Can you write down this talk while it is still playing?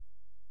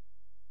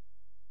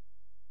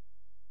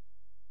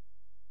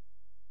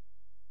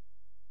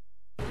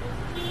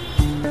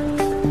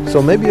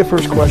So maybe a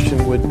first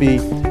question would be,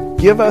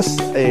 give us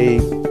a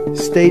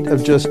state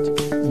of just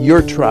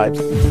your tribes.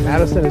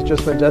 Madison has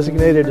just been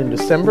designated in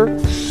December,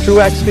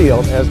 Truax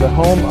Field, as the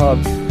home of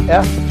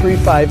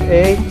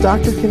F35A.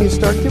 Doctor, can you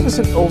start? Give us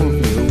an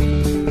overview.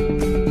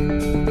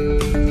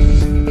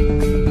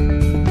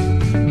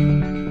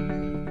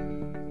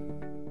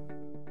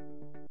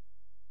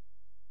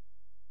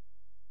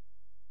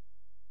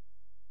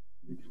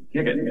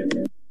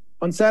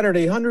 On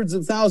Saturday, hundreds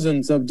of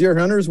thousands of deer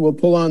hunters will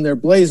pull on their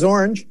blaze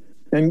orange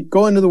and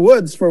go into the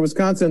woods for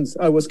Wisconsin's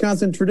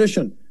Wisconsin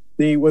tradition,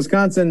 the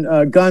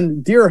Wisconsin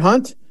gun deer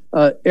hunt.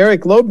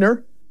 Eric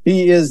Lobner,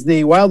 he is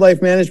the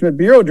Wildlife Management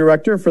Bureau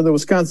Director for the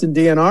Wisconsin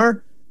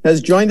DNR,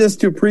 has joined us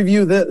to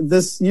preview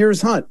this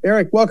year's hunt.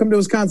 Eric, welcome to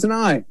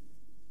WisconsinEye.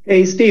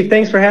 Hey, Steve,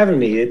 thanks for having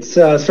me. It's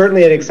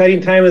certainly an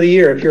exciting time of the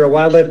year if you're a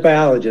wildlife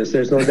biologist.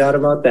 There's no doubt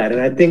about that.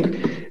 And I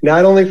think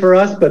not only for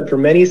us, but for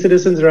many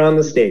citizens around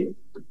the state.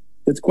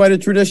 It's quite a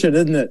tradition,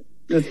 isn't it?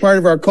 It's part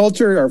of our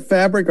culture, our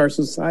fabric, our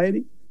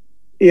society.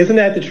 Isn't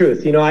that the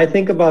truth? You know, I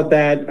think about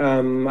that.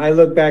 I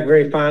look back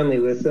very fondly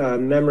with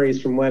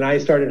memories from when I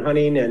started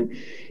hunting. And,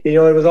 you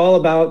know, it was all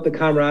about the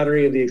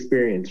camaraderie of the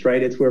experience,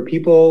 right? It's where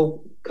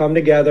people come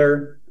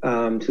together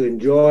to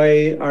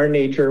enjoy our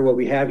nature, what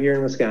we have here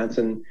in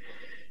Wisconsin,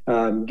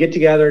 get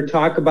together,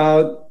 talk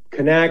about,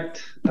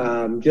 connect.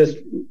 Just,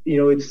 you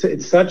know,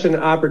 it's such an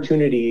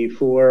opportunity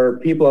for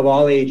people of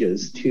all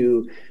ages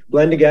to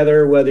blend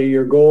together, whether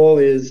your goal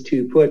is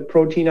to put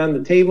protein on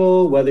the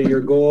table, whether your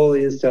goal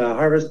is to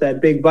harvest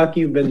that big buck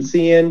you've been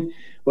seeing,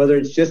 whether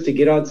it's just to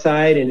get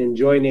outside and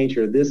enjoy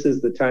nature. This is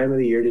the time of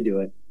the year to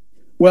do it.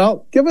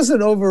 Well, give us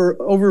an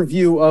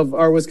overview of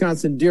our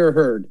Wisconsin deer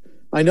herd.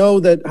 I know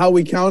that how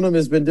we count them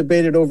has been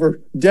debated over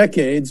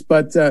decades,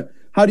 but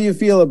how do you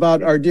feel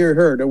about our deer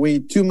herd? Are we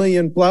 2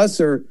 million plus,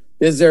 or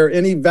is there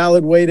any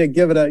valid way to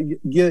give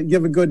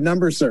a good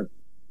number, sir?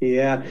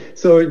 Yeah,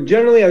 so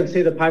generally I would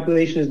say the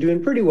population is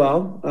doing pretty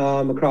well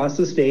across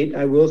the state.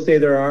 I will say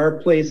there are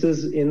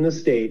places in the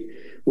state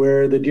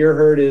where the deer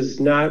herd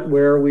is not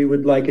where we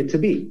would like it to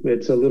be.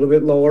 It's a little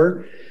bit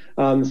lower.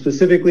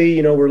 Specifically,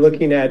 you know, we're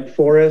looking at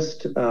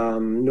Forest,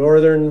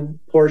 northern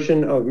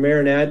portion of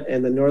Marinette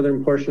and the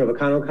northern portion of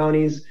Oconto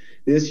counties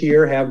this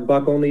year have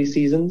buck-only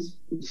seasons.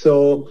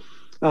 So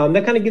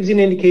that kind of gives you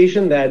an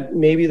indication that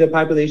maybe the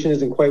population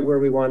isn't quite where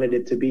we wanted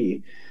it to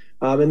be.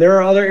 And there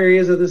are other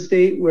areas of the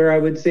state where I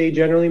would say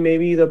generally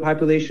maybe the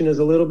population is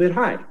a little bit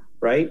high,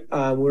 right?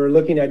 We're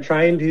looking at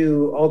trying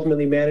to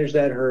ultimately manage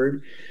that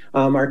herd.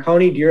 Our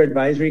county deer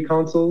advisory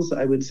councils,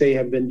 I would say,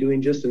 have been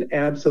doing just an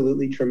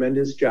absolutely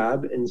tremendous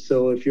job. And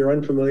so if you're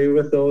unfamiliar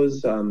with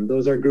those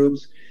are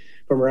groups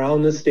from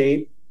around the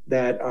state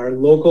that are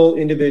local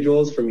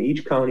individuals from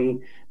each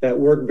county that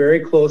work very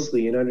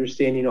closely in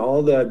understanding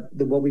all the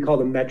what we call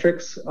the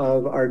metrics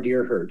of our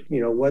deer herd.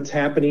 You know, what's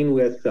happening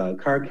with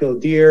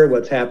car-killed deer,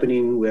 what's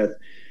happening with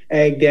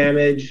ag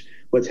damage,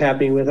 what's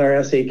happening with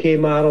our SAK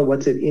model,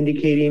 what's it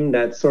indicating,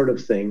 that sort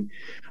of thing.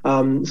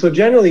 So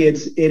generally,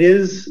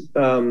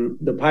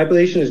 the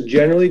population is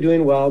generally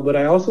doing well, but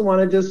I also want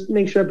to just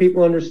make sure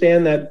people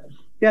understand that,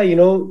 yeah, you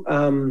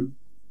know,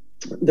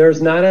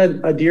 there's not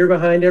a deer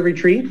behind every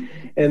tree.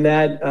 And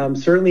that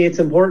certainly it's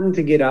important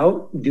to get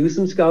out, do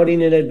some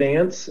scouting in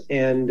advance,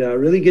 and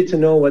really get to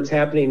know what's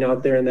happening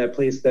out there in that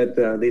place that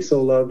they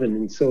so love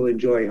and so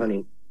enjoy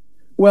hunting.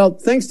 Well,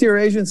 thanks to your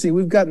agency,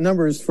 we've got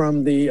numbers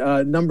from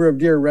the number of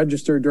deer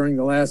registered during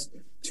the last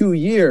 2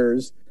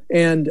 years.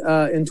 And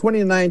in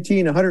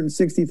 2019,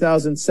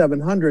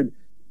 160,700.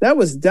 That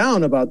was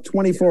down about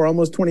 24,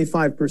 almost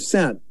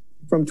 25%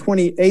 from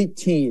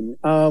 2018.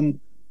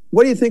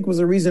 What do you think was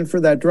the reason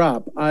for that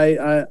drop?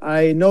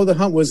 I know the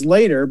hunt was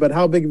later, but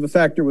how big of a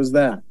factor was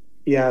that?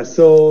 Yeah,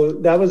 so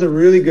that was a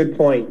really good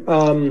point.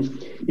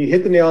 You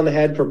hit the nail on the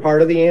head for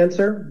part of the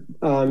answer.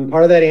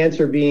 Part of that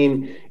answer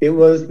being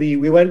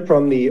we went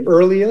from the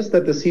earliest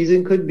that the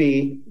season could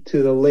be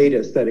to the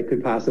latest that it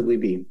could possibly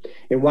be.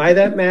 And why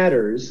that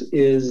matters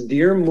is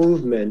deer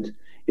movement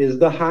is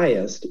the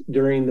highest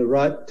during the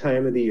rut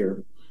time of the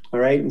year. All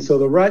right. And so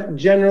the rut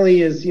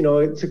generally is, you know,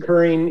 it's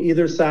occurring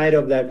either side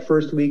of that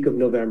first week of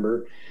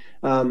November.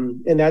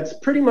 And that's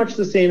pretty much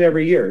the same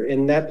every year.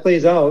 And that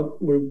plays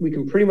out, we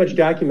can pretty much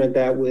document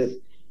that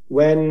with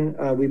when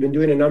we've been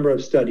doing a number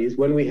of studies,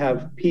 when we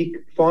have peak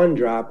fawn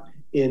drop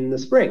in the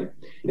spring.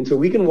 And so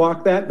we can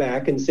walk that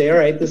back and say, all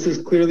right, this is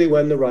clearly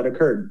when the rut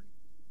occurred.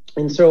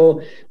 And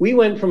so we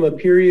went from a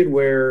period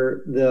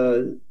where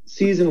the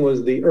season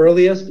was the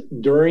earliest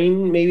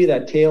during maybe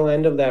that tail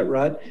end of that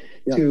rut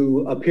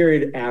to a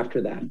period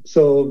after that.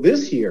 So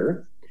this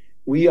year,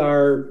 we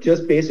are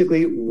just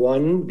basically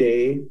 1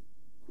 day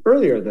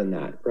earlier than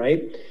that,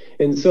 right?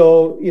 And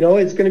so, you know,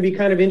 it's going to be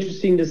kind of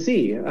interesting to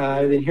see.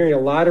 I've been hearing a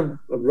lot of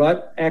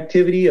rut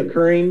activity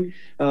occurring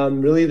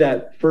really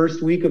that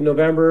first week of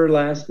November,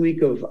 last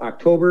week of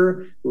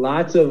October,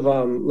 lots of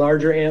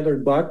larger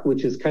antlered buck,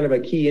 which is kind of a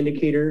key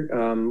indicator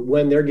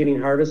when they're getting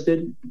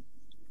harvested.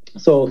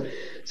 So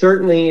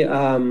certainly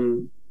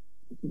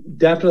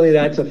definitely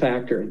that's a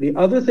factor. The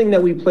other thing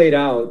that played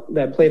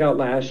out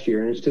last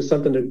year, and it's just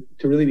something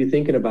to really be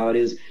thinking about,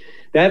 is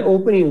that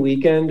opening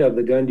weekend of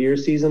the gun deer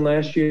season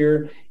last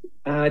year,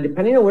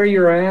 depending on where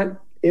you're at,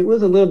 it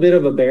was a little bit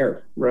of a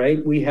bear,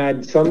 right? We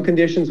had some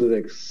conditions with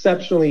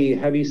exceptionally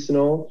heavy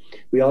snow.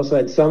 We also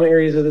had some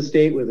areas of the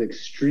state with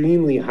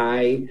extremely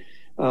high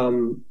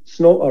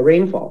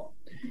rainfall.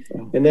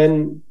 And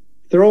then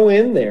throw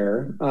in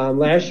there,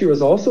 last year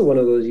was also one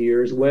of those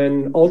years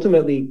when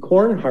ultimately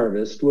corn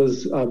harvest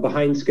was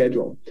behind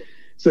schedule.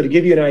 So to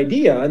give you an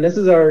idea, and this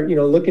is our,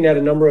 looking at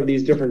a number of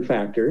these different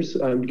factors,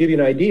 to give you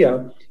an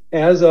idea,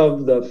 as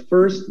of the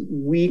first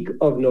week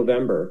of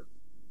November,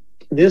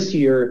 this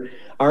year,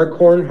 our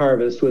corn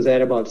harvest was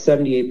at about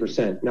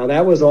 78%. Now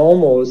that was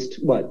almost,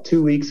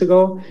 2 weeks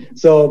ago?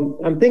 So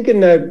I'm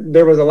thinking that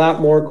there was a lot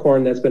more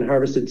corn that's been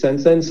harvested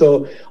since then.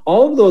 So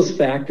all of those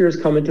factors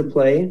come into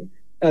play,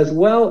 as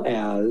well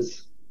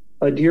as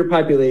a deer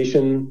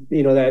population,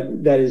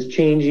 that is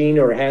changing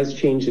or has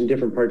changed in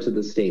different parts of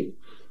the state.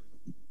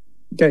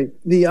 Okay.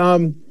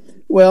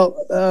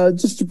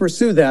 Just to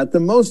pursue that, the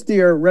most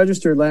deer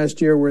registered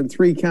last year were in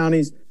 3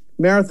 counties,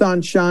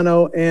 Marathon,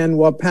 Shawano, and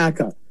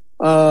Waupaca.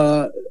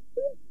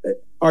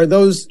 Are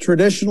those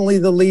traditionally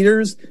the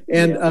leaders?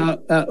 And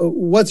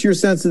what's your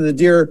sense of the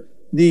deer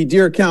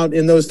count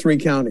in those 3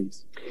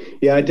 counties?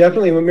 Yeah,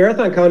 definitely.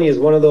 Marathon County is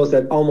one of those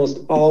that almost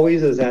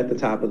always is at the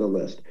top of the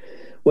list.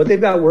 What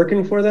they've got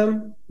working for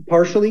them,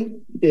 partially,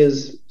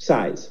 is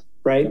size,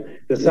 right?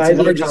 The size of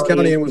the largest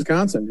county in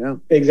Wisconsin, yeah.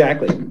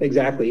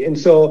 Exactly. And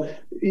so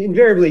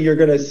invariably, you're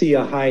going to see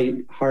a high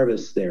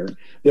harvest there.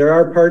 There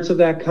are parts of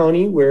that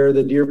county where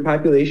the deer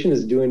population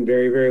is doing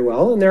very, very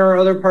well. And there are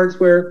other parts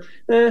where,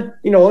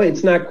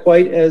 it's not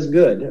quite as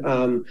good.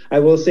 I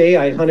will say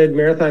I hunted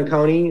Marathon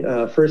County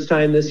first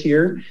time this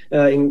year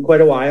in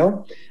quite a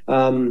while.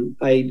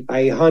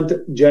 I hunt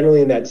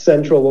generally in that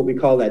central, what we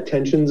call that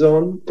tension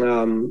zone.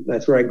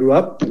 That's where I grew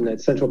up, in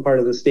that central part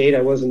of the state.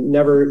 I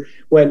never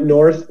went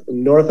north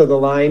of the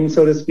line,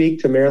 so to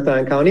speak, to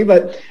Marathon County,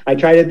 but I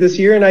tried it this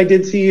year and I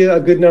did see a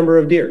good number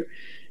of deer.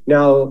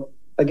 Now,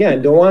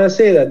 again, don't want to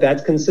say that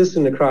that's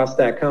consistent across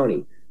that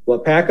county.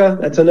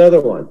 Waupaca, that's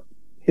another one.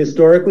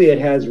 Historically, it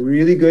has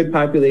really good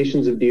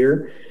populations of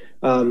deer.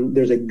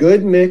 There's a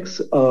good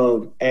mix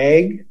of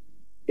ag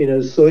in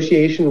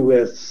association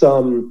with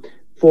some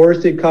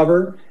forested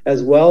cover,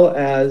 as well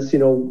as,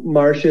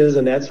 marshes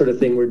and that sort of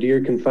thing where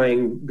deer can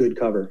find good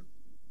cover.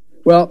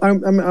 Well,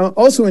 I'm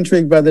also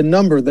intrigued by the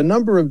number. The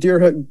number of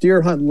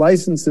deer hunt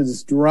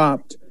licenses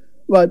dropped,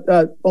 but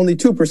only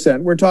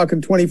 2%. We're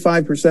talking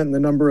 25% in the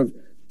number of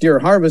deer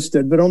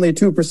harvested, but only a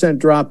 2%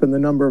 drop in the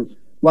number of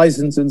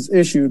licenses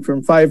issued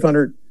from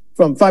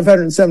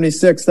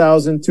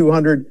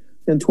 576,200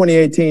 in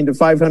 2018 to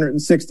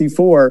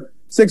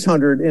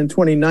 564,600 in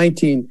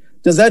 2019.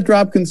 Does that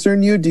drop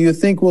concern you? Do you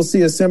think we'll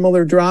see a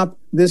similar drop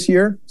this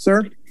year,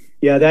 sir?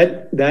 Yeah,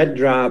 that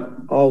drop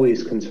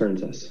always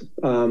concerns us,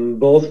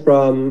 both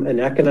from an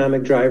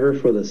economic driver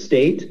for the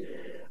state,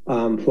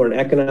 for an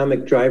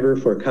economic driver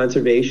for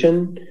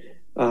conservation,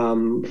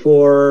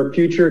 for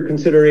future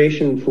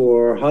consideration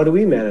for how do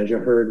we manage a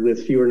herd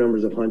with fewer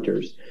numbers of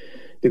hunters.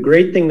 The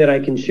great thing that I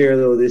can share,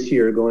 though, this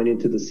year going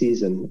into the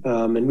season,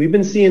 and we've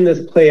been seeing this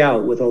play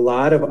out with a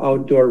lot of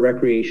outdoor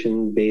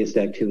recreation-based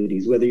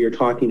activities, whether you're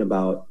talking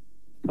about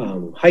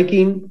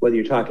hiking, whether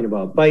you're talking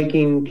about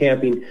biking,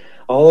 camping,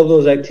 all of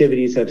those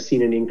activities have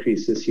seen an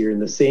increase this year,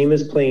 and the same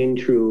is playing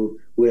true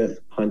with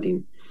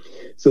hunting.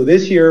 So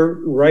this year,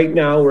 right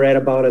now, we're at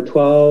about a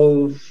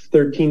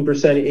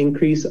 13%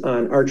 increase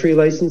on archery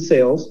license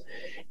sales.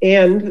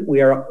 And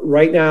we are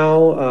right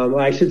now,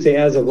 I should say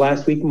as of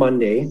last week,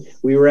 Monday,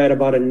 we were at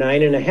about a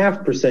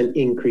 9.5%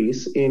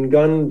 increase in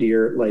gun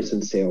deer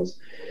license sales.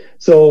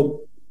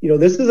 So,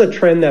 this is a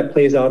trend that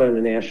plays out on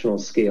a national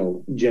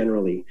scale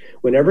generally.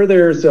 Whenever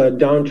there's a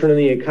downturn in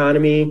the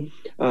economy,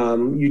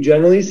 you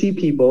generally see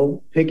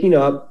people picking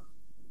up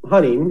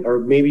hunting or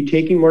maybe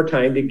taking more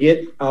time to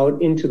get out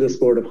into the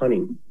sport of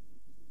hunting.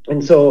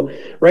 And so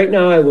right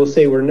now I will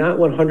say we're not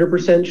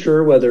 100%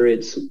 sure whether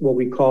it's what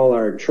we call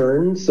our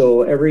churn.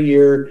 So every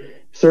year,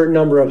 certain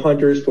number of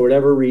hunters, for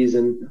whatever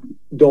reason,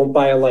 don't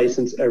buy a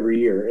license every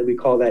year, and we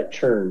call that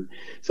churn.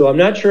 So I'm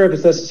not sure if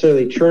it's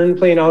necessarily churn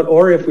playing out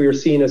or if we are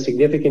seeing a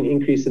significant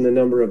increase in the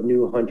number of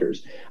new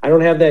hunters. I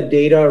don't have that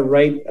data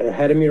right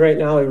ahead of me right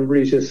now.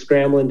 Everybody's just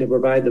scrambling to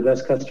provide the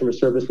best customer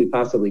service we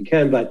possibly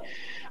can. But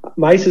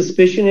my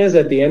suspicion is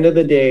at the end of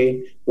the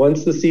day,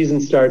 once the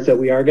season starts, that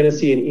we are going to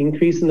see an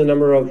increase in the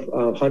number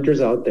of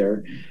hunters out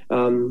there.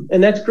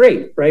 And that's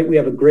great, right? We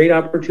have a great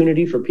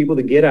opportunity for people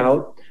to get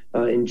out,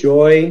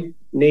 enjoy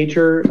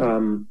nature,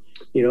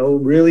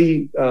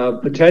 really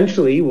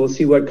potentially we'll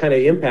see what kind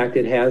of impact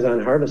it has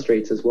on harvest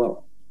rates as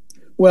well.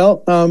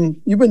 Well,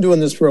 you've been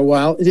doing this for a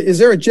while. Is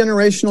there a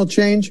generational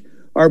change?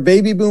 Are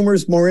baby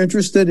boomers more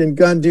interested in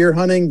gun deer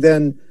hunting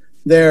than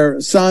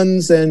their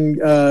sons and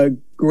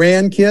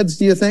grandkids,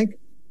 do you think?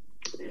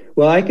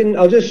 Well,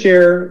 I'll just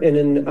share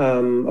in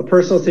a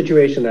personal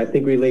situation that I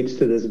think relates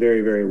to this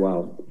very, very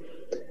well.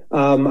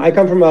 I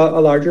come from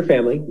a larger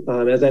family,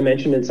 as I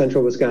mentioned, in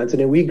central Wisconsin,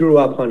 and we grew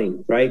up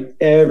hunting, right?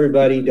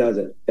 Everybody does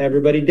it.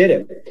 Everybody did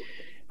it.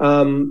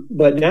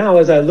 But now,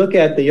 as I look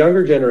at the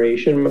younger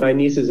generation, my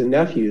nieces and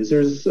nephews,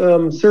 there's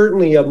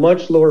certainly a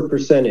much lower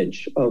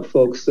percentage of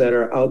folks that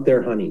are out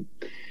there hunting.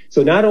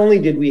 So not only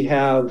did we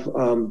have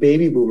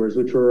baby boomers,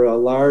 which were a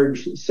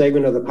large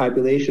segment of the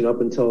population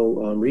up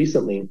until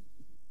recently,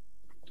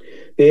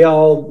 they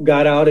all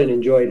got out and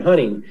enjoyed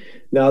hunting.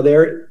 Now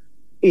they're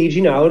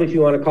aging out, if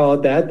you want to call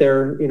it that.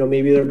 They're,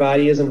 maybe their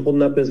body isn't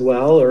holding up as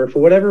well, or for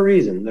whatever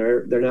reason,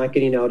 they're not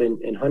getting out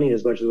and hunting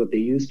as much as what they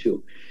used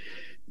to.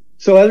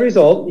 So as a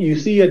result, you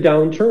see a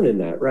downturn in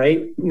that,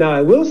 right? Now,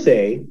 I will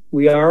say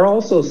we are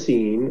also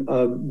seeing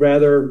a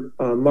rather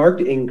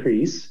marked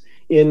increase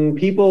in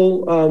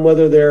people,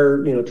 whether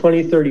they're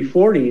 20, 30,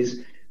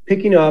 40s,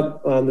 picking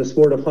up the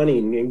sport of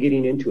hunting and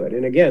getting into it.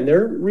 And again,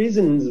 their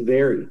reasons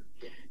vary.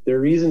 Their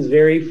reasons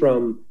vary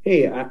from,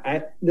 hey,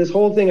 this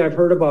whole thing I've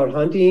heard about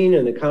hunting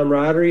and the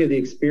camaraderie of the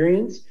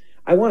experience,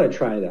 I want to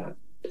try that.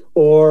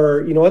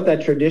 Or,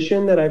 that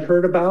tradition that I've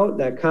heard about,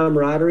 that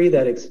camaraderie,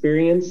 that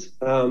experience,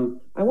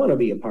 I want to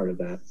be a part of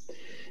that.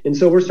 And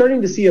so we're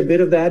starting to see a bit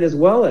of that, as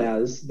well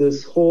as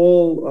this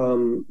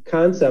whole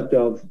concept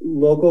of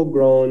local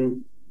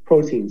grown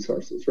protein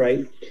sources,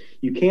 right?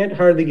 You can't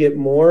hardly get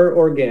more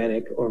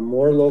organic or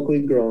more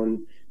locally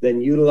grown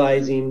than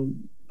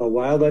utilizing a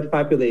wildlife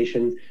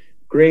population,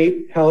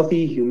 great,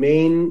 healthy,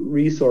 humane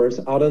resource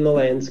out on the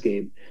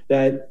landscape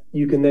that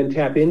you can then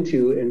tap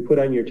into and put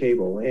on your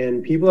table.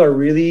 And people are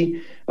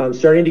really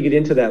starting to get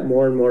into that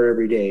more and more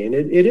every day. And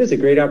it is a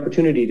great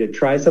opportunity to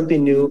try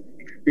something new,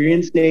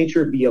 experience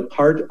nature, be a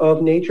part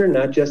of nature,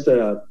 not just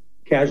a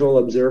casual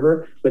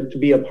observer, but to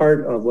be a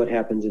part of what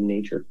happens in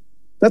nature.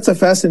 That's a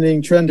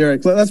fascinating trend,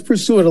 Eric. Let's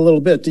pursue it a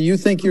little bit. Do you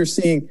think you're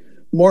seeing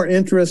more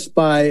interest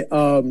by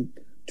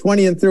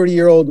 20 and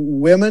 30-year-old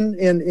women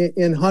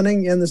in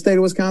hunting in the state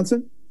of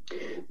Wisconsin?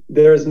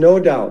 There's no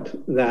doubt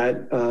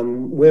that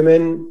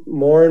women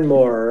more and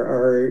more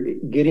are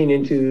getting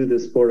into the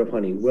sport of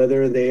hunting,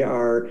 whether they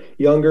are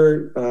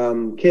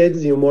younger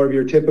kids, more of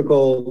your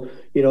typical,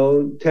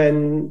 10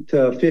 to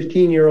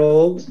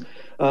 15-year-olds,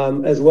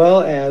 as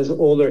well as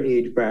older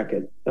age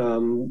bracket,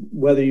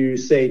 whether you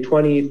say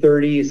 20,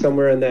 30,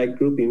 somewhere in that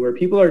grouping, where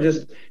people are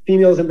just,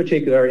 females in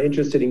particular, are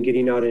interested in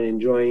getting out and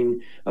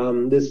enjoying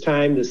this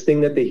time, this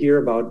thing that they hear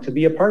about, to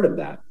be a part of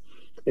that.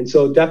 And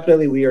so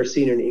definitely we are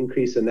seeing an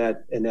increase in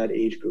that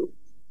age group.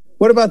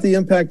 What about the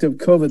impact of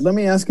COVID? Let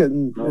me ask it.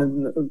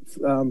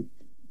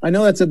 I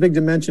know that's a big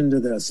dimension to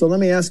this. So let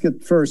me ask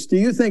it first. Do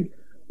you think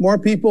more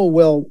people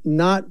will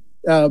not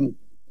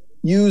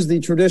use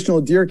the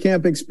traditional deer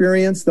camp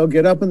experience? They'll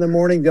get up in the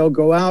morning, they'll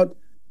go out,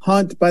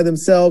 hunt by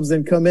themselves,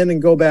 and come in and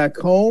go back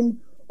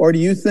home? Or do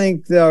you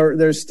think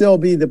there still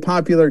be the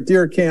popular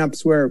deer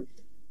camps where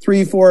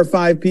 3, 4, or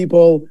 5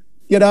 people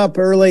get up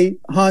early,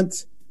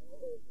 hunt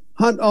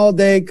all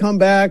day, come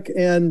back,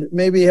 and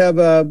maybe have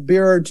a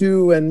beer or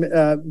two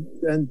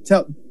and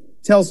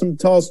tell some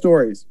tall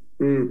stories?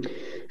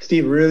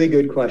 Steve, really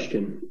good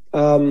question.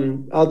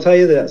 I'll tell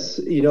you this,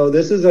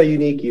 this is a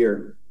unique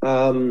year.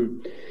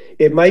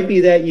 It might be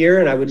that year,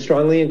 and I would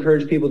strongly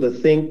encourage people to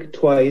think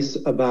twice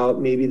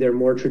about maybe their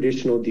more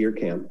traditional deer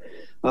camp.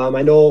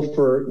 I know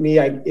for me,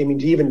 I mean,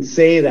 to even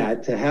say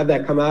that, to have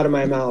that come out of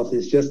my mouth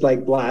is just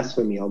like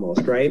blasphemy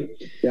almost, right?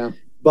 Yeah.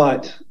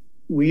 But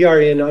we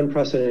are in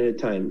unprecedented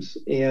times,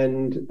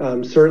 and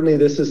certainly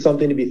this is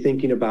something to be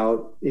thinking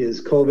about,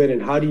 is COVID,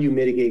 and how do you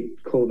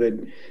mitigate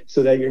COVID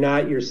so that you're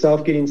not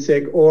yourself getting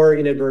sick or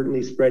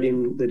inadvertently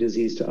spreading the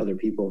disease to other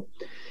people.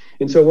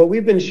 And so what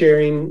we've been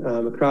sharing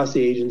across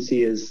the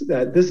agency is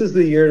that this is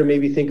the year to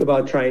maybe think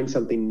about trying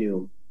something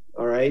new,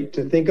 all right?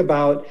 To think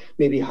about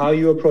maybe how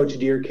you approach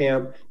deer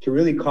camp, to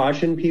really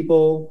caution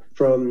people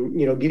from,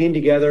 getting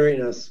together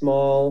in a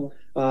small,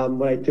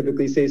 what I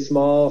typically say,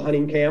 small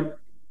hunting camp.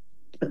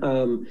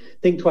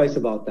 Think twice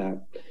about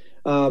that.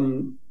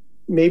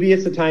 Maybe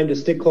it's the time to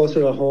stick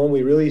closer to home.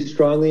 We really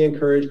strongly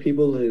encourage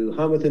people to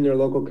hunt within their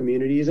local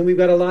communities, and we've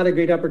got a lot of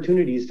great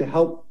opportunities to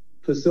help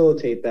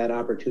facilitate that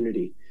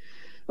opportunity.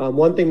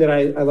 One thing that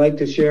I like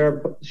to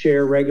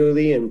share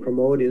regularly and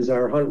promote is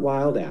our Hunt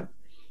Wild app.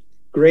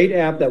 Great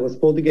app that was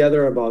pulled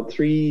together about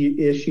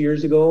 3-ish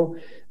years ago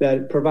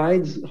that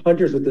provides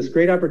hunters with this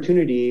great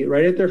opportunity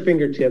right at their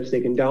fingertips.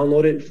 They can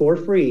download it for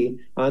free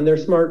on their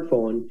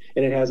smartphone,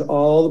 and it has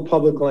all the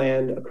public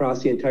land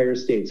across the entire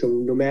state. So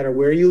no matter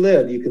where you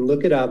live, you can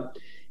look it up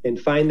and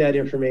find that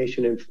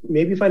information, and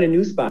maybe find a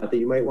new spot that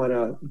you might want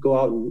to go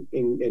out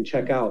and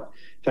check out.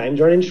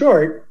 Time's running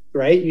short,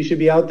 right? You should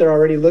be out there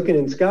already looking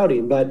and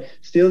scouting, but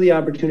still the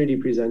opportunity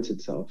presents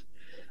itself.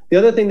 The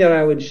other thing that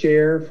I would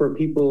share for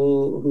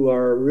people who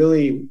are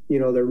really,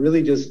 they're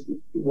really just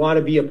want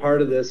to be a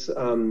part of this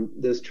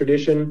this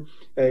tradition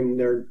and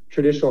their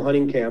traditional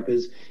hunting camp,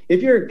 is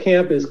if your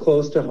camp is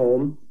close to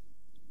home,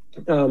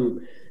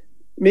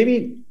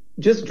 maybe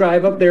just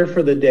drive up there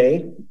for the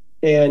day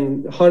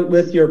and hunt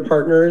with your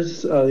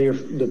partners,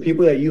 the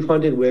people that you've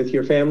hunted with,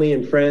 your family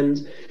and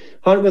friends,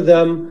 hunt with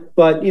them,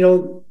 but,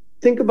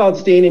 think about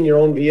staying in your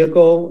own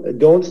vehicle.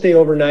 Don't stay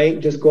overnight.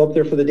 Just go up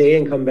there for the day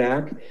and come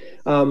back.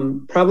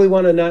 Probably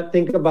want to not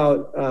think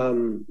about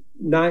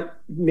not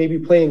maybe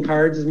playing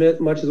cards as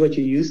much as what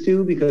you used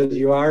to, because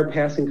you are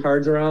passing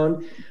cards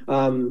around.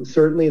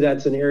 Certainly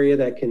that's an area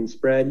that can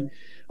spread.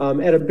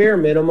 At a bare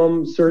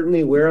minimum,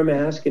 certainly wear a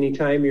mask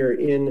anytime you're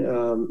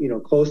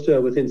in, close to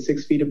within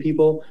 6 feet of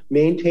people.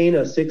 Maintain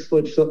a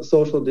 6-foot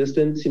social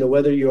distance,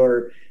 whether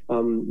you're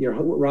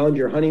around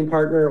your hunting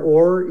partner,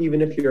 or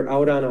even if you're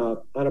out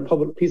on a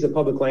public piece of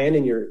public land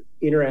and you're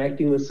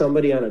interacting with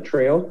somebody on a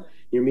trail,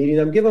 you're meeting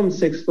them, give them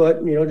 6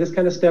 foot, just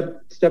kind of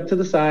step to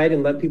the side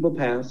and let people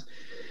pass.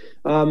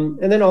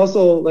 And then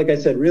also, like I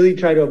said, really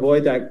try to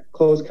avoid that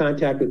close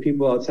contact with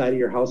people outside of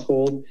your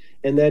household.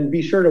 And then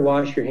be sure to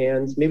wash your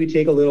hands. Maybe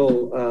take a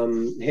little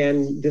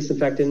hand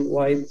disinfectant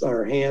wipe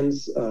or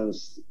hands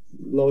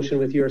lotion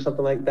with you or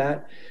something like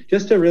that,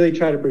 just to really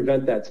try to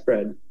prevent that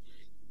spread.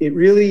 It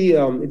really,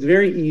 it's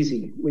very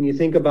easy when you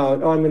think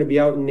about, I'm going to be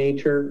out in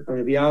nature, I'm going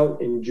to be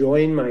out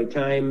enjoying my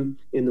time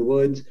in the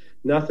woods,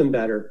 nothing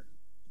better.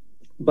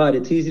 But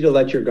it's easy to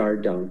let your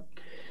guard down.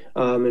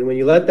 And when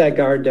you let that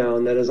guard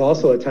down, that is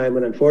also a time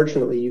when,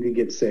 unfortunately, you could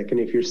get sick. And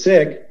if you're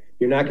sick,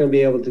 you're not going to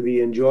be able to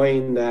be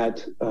enjoying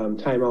that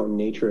time out in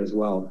nature as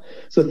well.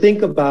 So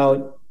think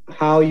about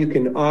how you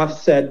can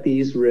offset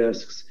these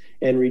risks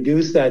and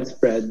reduce that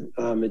spread.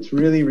 It's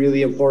really,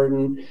 really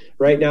important.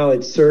 Right now,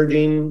 it's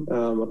surging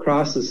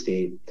across the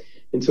state.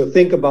 And so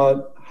think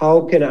about,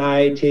 how can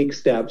I take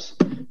steps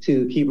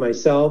to keep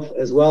myself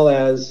as well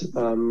as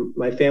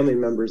my family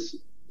members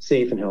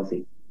safe and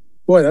healthy?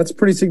 Boy, that's a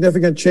pretty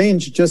significant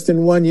change just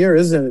in 1 year,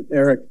 isn't it,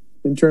 Eric,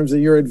 in terms of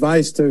your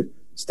advice to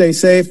stay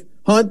safe?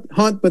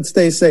 Hunt, but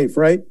stay safe,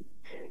 right?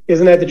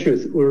 Isn't that the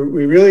truth? We're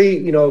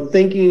really,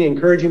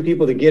 encouraging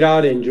people to get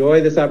out and enjoy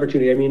this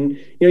opportunity. I mean,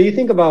 you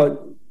think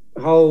about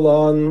how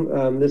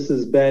long this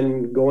has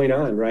been going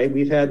on, right?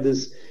 We've had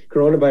this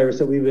coronavirus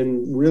that we've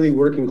been really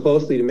working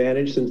closely to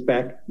manage since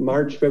back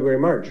February,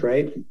 March,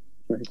 right?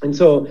 And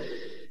so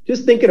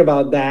just thinking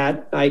about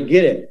that, I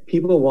get it.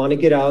 People want to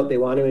get out, they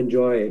want to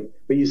enjoy,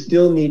 but you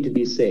still need to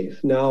be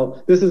safe.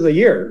 Now, this is a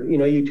year,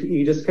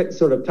 you just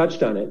sort of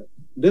touched on it.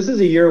 This is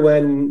a year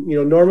when,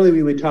 normally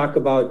we would talk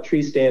about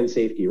tree stand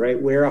safety, right?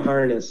 Wear a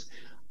harness.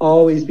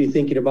 Always be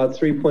thinking about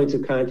 3 points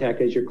of contact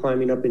as you're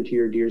climbing up into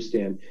your deer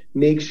stand.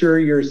 Make sure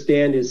your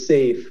stand is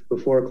safe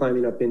before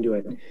climbing up into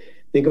it.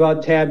 Think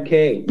about tab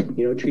K,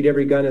 treat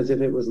every gun as if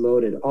it was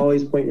loaded.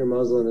 Always point your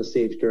muzzle in a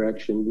safe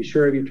direction. Be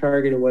sure of your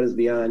target and what is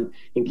beyond,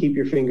 and keep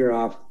your finger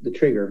off the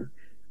trigger,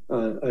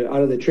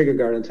 out of the trigger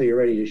guard until you're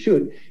ready to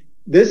shoot.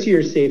 This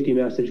year's safety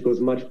message goes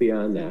much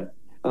beyond that.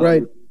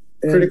 Right.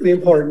 Critically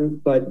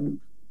important, but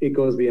it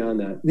goes beyond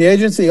that. The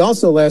agency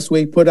also last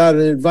week put out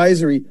an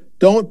advisory: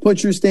 don't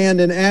put your stand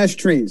in ash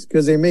trees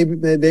because they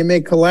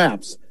may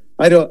collapse.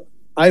 I don't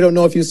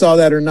know if you saw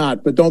that or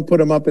not, but don't put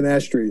them up in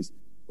ash trees.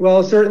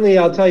 Well, certainly,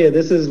 I'll tell you,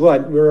 this is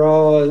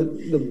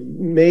the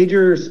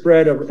major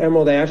spread of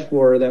emerald ash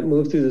borer that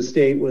moved through the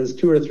state was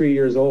 2 or 3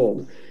 years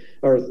old,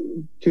 or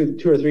two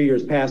or 3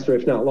 years past, or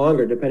if not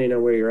longer, depending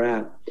on where you're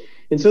at.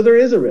 And so there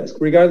is a risk,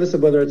 regardless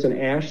of whether it's an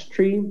ash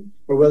tree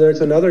or whether it's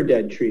another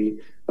dead tree.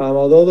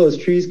 Although those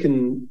trees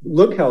can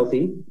look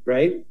healthy,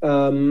 right,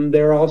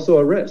 they're also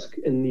a risk,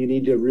 and you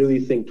need to really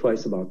think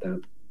twice about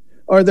that.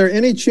 Are there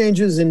any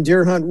changes in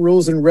deer hunt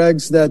rules and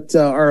regs that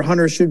our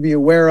hunters should be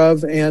aware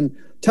of? And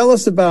tell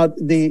us about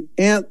the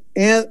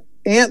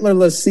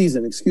antlerless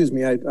season. Excuse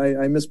me,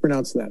 I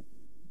mispronounced that.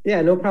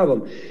 Yeah, no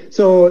problem.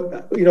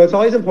 So, it's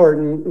always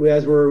important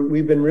as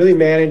we've been really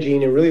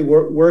managing and really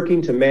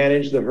working to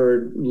manage the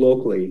herd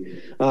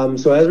locally.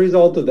 So as a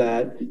result of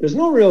that, there's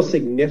no real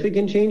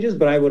significant changes,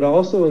 but I would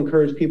also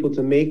encourage people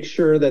to make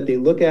sure that they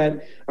look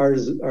at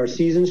our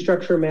season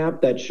structure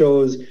map that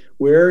shows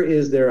where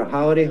is there a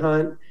holiday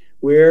hunt,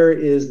 where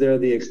is there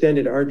the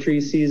extended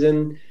archery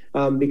season,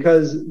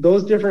 because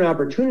those different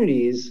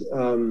opportunities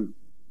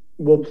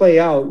will play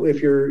out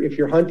if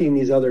you're hunting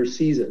these other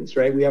seasons,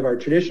 right? We have our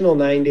traditional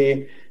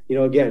 9-day,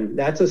 again,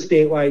 that's a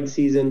statewide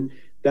season.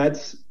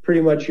 That's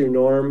pretty much your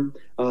norm.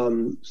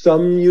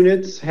 Some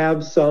units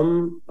have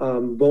some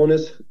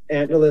bonus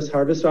antlerless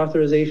harvest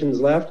authorizations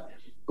left.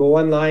 Go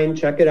online,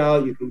 check it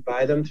out. You can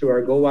buy them through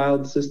our Go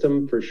Wild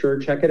system for sure.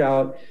 Check it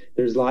out.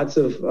 There's lots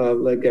of,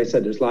 like I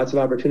said, there's lots of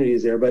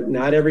opportunities there, but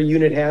not every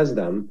unit has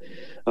them.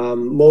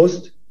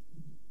 Most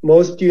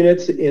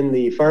units in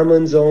the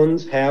farmland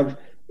zones have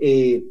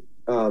a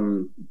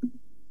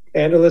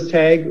antlerless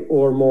tag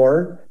or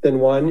more than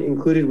one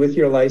included with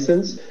your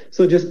license.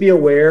 So just be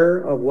aware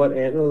of what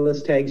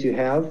antlerless tags you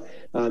have.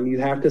 You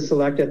have to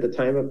select at the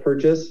time of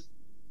purchase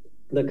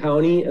the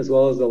county as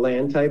well as the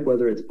land type,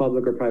 whether it's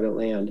public or private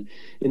land.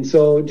 And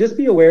so just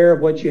be aware of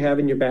what you have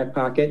in your back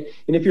pocket.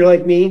 And if you're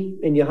like me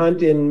and you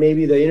hunt in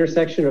maybe the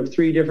intersection of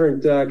 3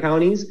 different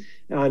counties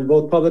on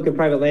both public and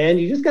private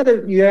land, you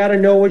gotta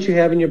know what you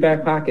have in your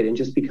back pocket and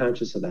just be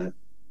conscious of that.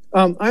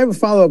 I have a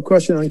follow-up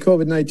question on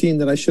COVID-19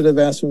 that I should have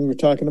asked when we were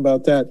talking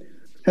about that.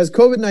 Has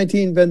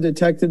COVID-19 been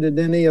detected in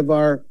any of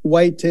our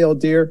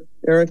white-tailed deer,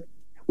 Eric?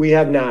 We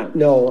have not.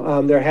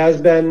 No, there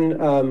has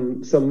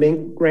been some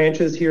mink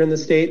ranches here in the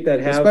state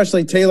that have,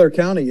 especially Taylor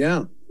County.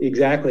 Yeah,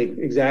 exactly.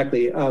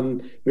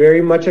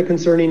 Very much a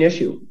concerning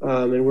issue,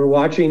 and we're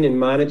watching and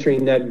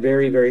monitoring that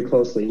very, very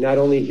closely. Not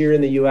only here in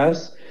the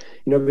U.S.,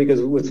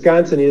 because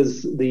Wisconsin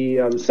is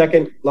the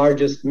second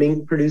largest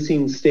mink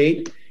producing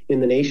state in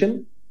the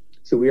nation.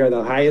 So we are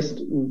the highest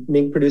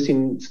mink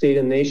producing state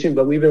in the nation,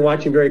 but we've been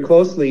watching very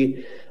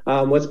closely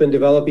what's been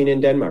developing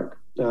in Denmark.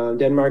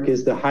 Denmark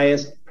is the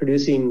highest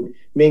producing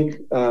mink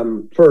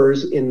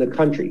furs in the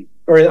country,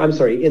 or I'm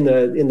sorry, in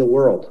the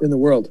world. In the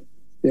world,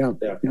 yeah.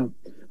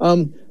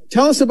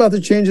 Tell us about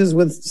the changes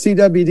with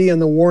CWD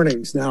and the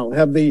warnings. Now,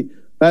 have the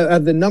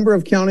number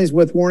of counties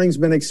with warnings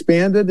been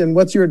expanded, and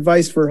what's your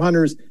advice for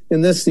hunters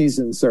in this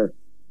season, sir?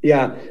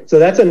 Yeah, so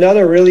that's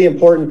another really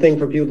important thing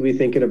for people to be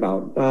thinking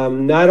about.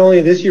 Not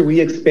only this year, we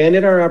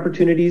expanded our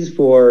opportunities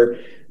for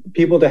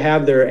people to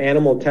have their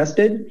animal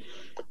tested,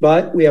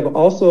 but we have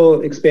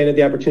also expanded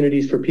the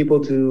opportunities for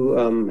people to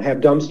have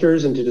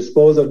dumpsters and to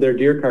dispose of their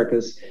deer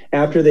carcass.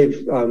 After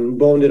they've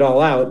boned it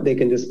all out, they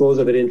can dispose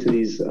of it into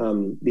these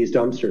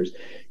dumpsters.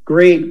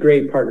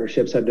 Great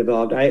partnerships have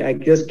developed. I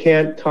just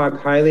can't talk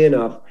highly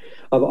enough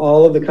of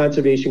all of the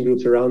conservation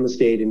groups around the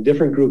state and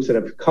different groups that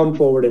have come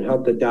forward and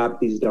helped adopt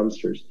these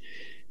dumpsters.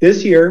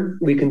 This year,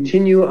 we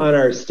continue on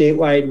our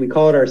statewide, we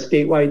call it our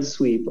statewide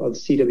sweep of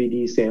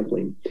CWD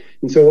sampling.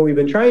 And so what we've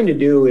been trying to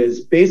do is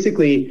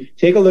basically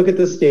take a look at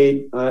the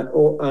state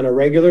on a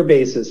regular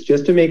basis,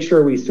 just to make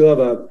sure we still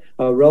have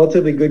a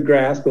relatively good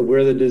grasp of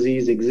where the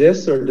disease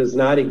exists or does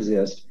not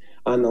exist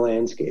on the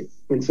landscape.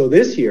 And so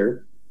this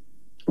year,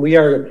 we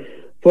are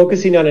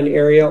focusing on an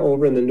area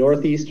over in the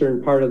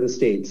northeastern part of the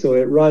state. So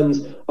it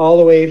runs all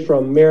the way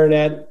from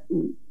Marinette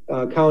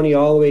County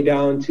all the way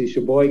down to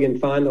Sheboygan,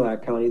 Fond du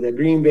Lac County, the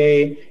Green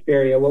Bay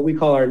area, what we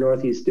call our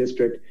Northeast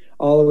District,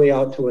 all the way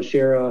out to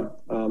Waushara,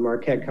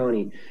 Marquette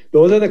County.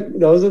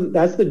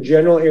 That's the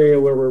general area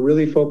where we're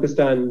really focused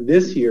on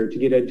this year to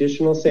get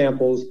additional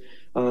samples.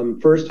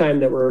 First time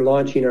that we're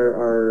launching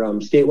our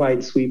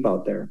statewide sweep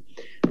out there.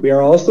 We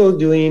are also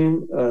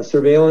doing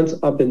surveillance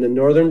up in the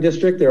Northern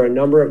District. There are a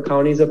number of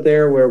counties up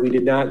there where we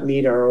did not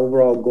meet our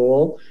overall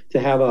goal to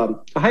have a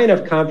high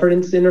enough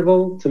confidence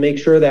interval to make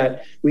sure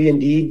that we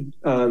indeed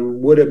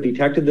would have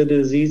detected the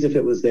disease if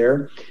it was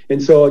there.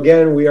 And so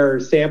again, we are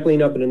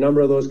sampling up in a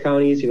number of those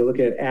counties,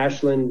 looking at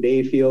Ashland,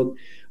 Bayfield,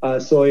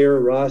 Sawyer,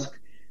 Rusk,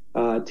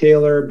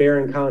 Taylor,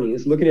 Barron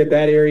counties, looking at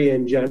that area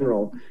in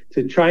general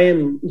to try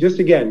and just,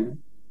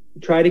 again,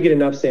 try to get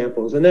enough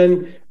samples. And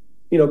then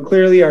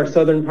clearly our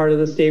southern part of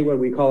the state, what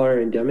we call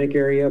our endemic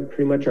area,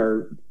 pretty much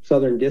our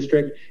southern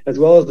district, as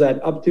well as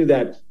that up to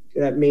that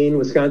Maine,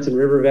 Wisconsin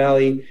River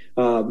Valley,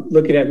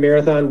 looking at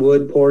Marathon,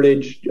 Wood,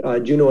 Portage,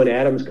 Juneau, and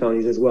Adams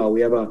counties as well. We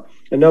have a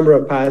number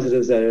of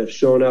positives that have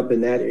shown up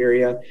in that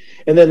area.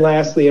 And then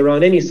lastly,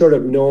 around any sort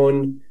of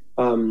known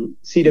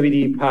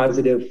CWD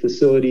positive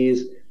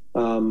facilities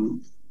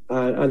on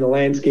the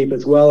landscape,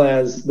 as well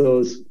as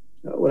those,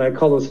 what I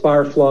call those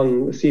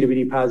far-flung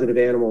CWD positive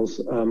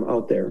animals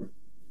out there.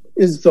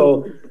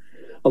 So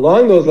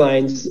along those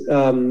lines,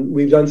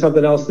 we've done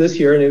something else this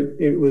year, and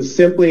it was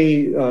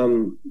simply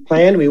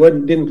planned. We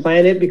didn't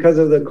plan it because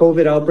of the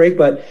COVID outbreak,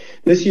 but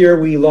this year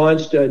we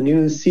launched a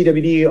new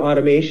CWD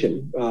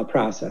automation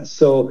process.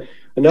 So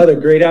another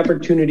great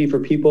opportunity for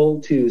people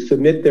to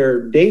submit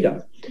their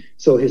data.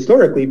 So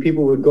historically,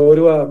 people would go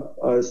to a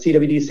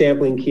CWD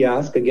sampling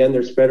kiosk. Again,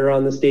 they're spread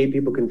around the state.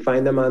 People can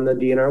find them on the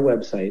DNR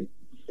website.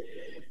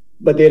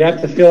 But they'd have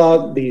to fill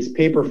out these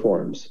paper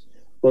forms.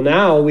 Well,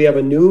 now we have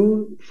a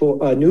new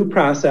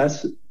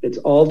process. It's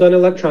all done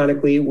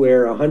electronically,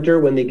 where a hunter,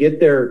 when they get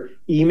their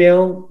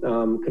email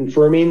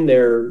confirming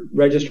their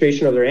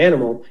registration of their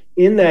animal,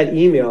 in that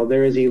email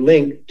there is a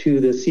link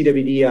to the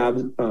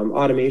CWD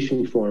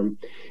automation form,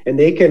 and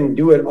they can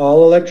do it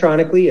all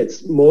electronically.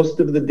 It's most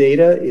of the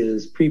data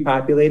is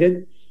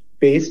pre-populated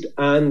based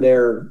on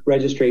their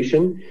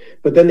registration,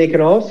 but then they can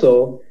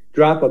also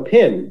drop a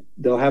pin.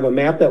 They'll have a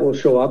map that will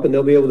show up, and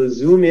they'll be able to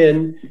zoom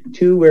in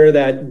to where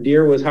that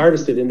deer was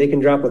harvested, and they can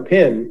drop a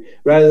pin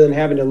rather than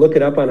having to look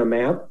it up on a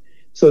map.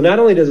 So not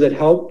only does it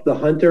help the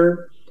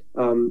hunter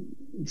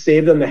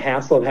save them the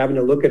hassle of having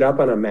to look it up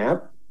on a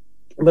map,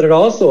 but it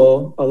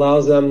also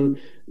allows them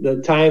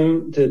the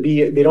time to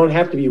be, they don't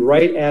have to be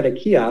right at a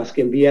kiosk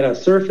and be at a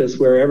surface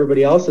where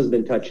everybody else has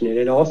been touching it.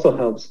 It also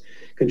helps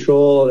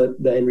control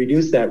and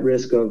reduce that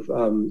risk of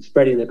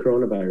spreading the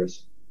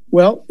coronavirus.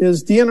 Well,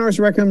 is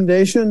DNR's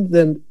recommendation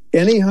that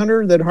any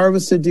hunter that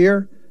harvests a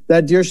deer,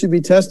 that deer should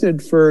be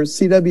tested for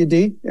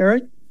CWD,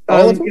 Eric?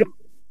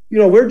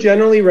 We're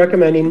generally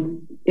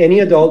recommending any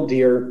adult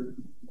deer,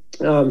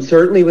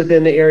 certainly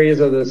within the areas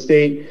of the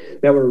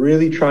state that we're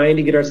really trying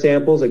to get our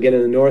samples, again,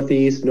 in the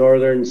Northeast,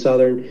 Northern,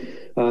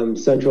 Southern,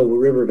 Central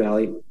River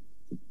Valley.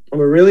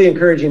 And we're really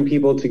encouraging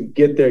people to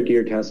get their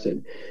deer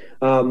tested.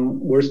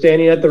 We're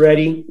standing at the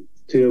ready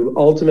to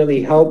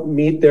ultimately help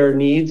meet their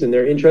needs and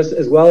their interests,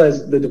 as well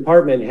as the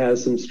department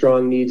has some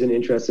strong needs and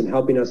interests in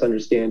helping us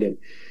understand it.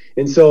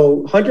 And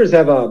so hunters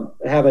have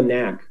a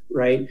knack,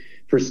 right,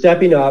 for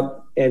stepping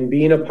up and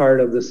being a part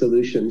of the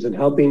solutions and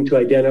helping to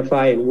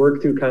identify and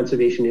work through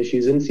conservation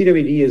issues. And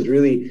CWD is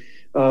really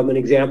an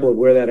example of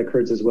where that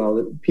occurs as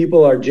well.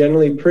 People are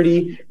generally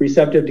pretty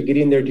receptive to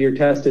getting their deer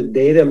tested.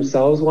 They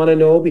themselves want to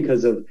know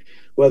because of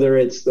whether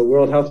it's the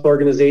World Health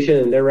Organization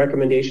and their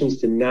recommendations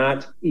to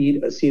not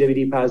eat a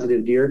CWD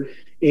positive deer.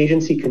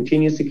 Agency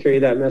continues to carry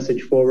that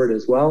message forward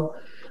as well.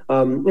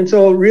 And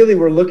so really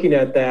we're looking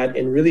at that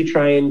and really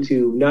trying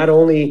to not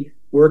only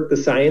work the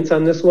science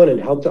on this one and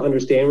help to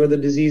understand where the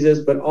disease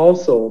is, but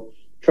also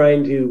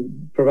trying to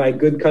provide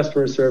good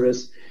customer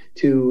service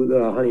to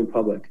the hunting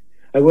public.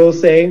 I will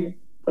say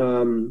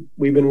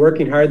we've been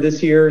working hard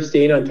this year,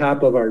 staying on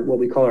top of our what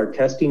we call our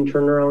testing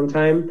turnaround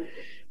time.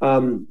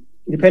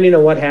 Depending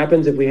on what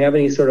happens, if we have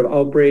any sort of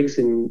outbreaks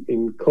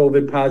in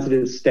COVID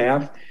positive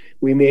staff,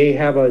 we may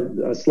have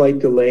a slight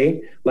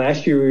delay.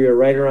 Last year, we were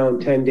right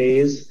around 10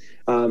 days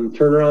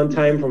turnaround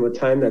time from a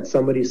time that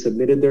somebody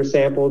submitted their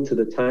sample to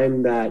the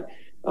time that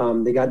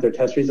they got their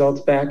test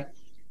results back.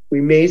 We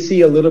may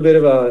see a little bit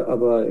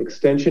of a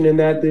extension in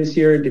that this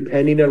year,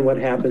 depending on what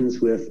happens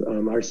with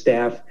our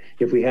staff,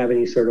 if we have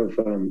any sort of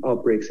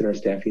outbreaks in our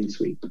staffing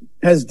suite.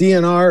 Has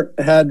DNR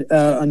had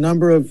a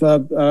number of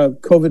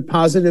COVID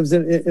positives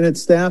in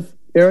its staff,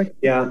 Eric?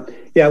 Yeah,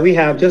 we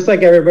have. Just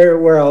like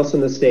everywhere else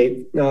in the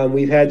state,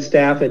 we've had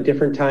staff at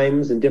different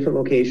times and different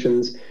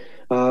locations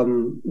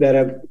that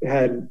have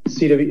had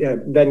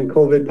been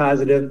COVID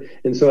positive,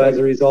 and so as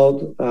a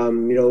result,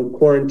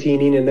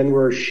 quarantining, and then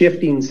we're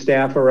shifting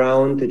staff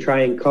around to try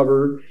and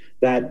cover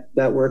that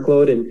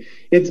workload. And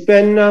it's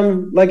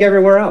been like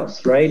everywhere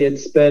else, right?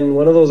 It's been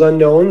one of those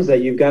unknowns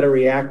that you've got to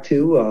react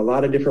to. A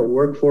lot of different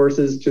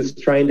workforces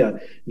just trying to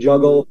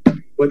juggle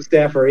what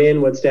staff are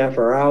in, what staff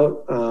are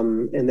out,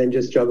 and then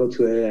just juggle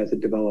to it as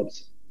it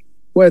develops.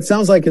 Well, it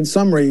sounds like in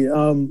summary,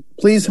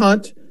 please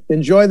hunt.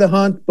 Enjoy the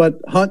hunt,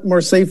 but hunt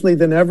more safely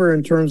than ever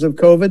in terms of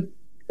COVID.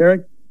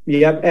 Eric?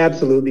 Yep,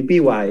 absolutely. Be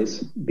wise.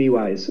 Be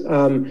wise.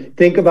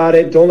 Think about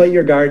it. Don't let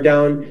your guard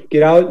down.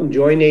 Get out,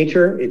 enjoy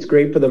nature. It's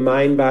great for the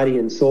mind, body,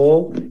 and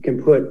soul. It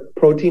can put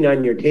protein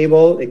on your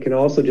table. It can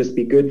also just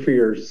be good for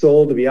your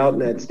soul to be out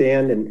in that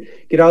stand and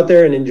get out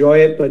there and enjoy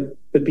it,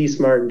 but be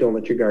smart and don't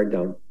let your guard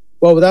down.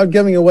 Well, without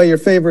giving away your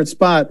favorite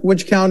spot,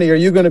 which county are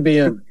you going to be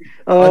in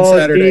on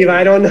Saturday? Steve,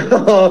 I don't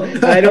know.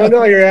 I don't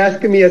know. You're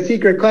asking me a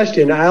secret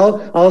question.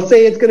 I'll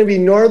say it's going to be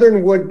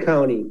Northern Wood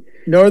County.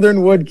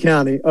 Northern Wood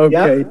County.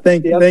 Okay. Yep.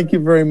 Thank you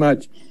very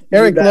much.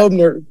 Eric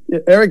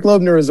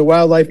Lobner is a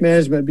Wildlife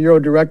Management Bureau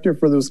Director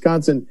for the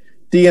Wisconsin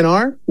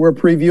DNR. We're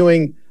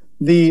previewing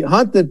the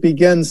hunt that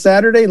begins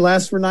Saturday,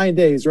 lasts for 9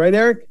 days. Right,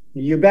 Eric?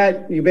 You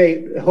bet.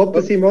 Hope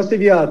to see most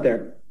of you out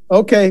there.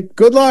 Okay.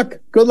 Good luck.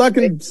 Good luck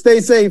and stay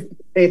safe.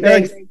 Hey,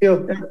 thanks. Thank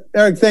you.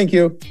 Eric, thank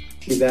you.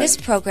 This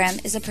program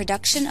is a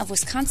production of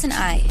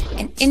WisconsinEye,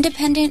 an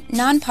independent,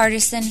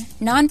 nonpartisan,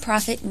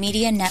 nonprofit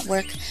media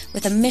network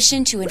with a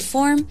mission to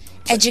inform,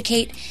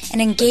 educate,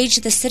 and engage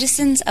the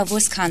citizens of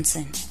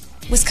Wisconsin.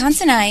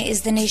 WisconsinEye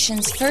is the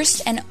nation's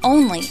first and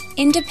only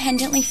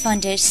independently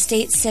funded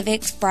state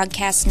civics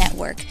broadcast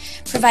network,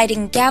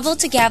 providing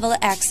gavel-to-gavel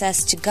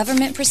access to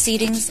government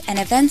proceedings and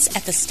events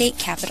at the state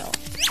capitol.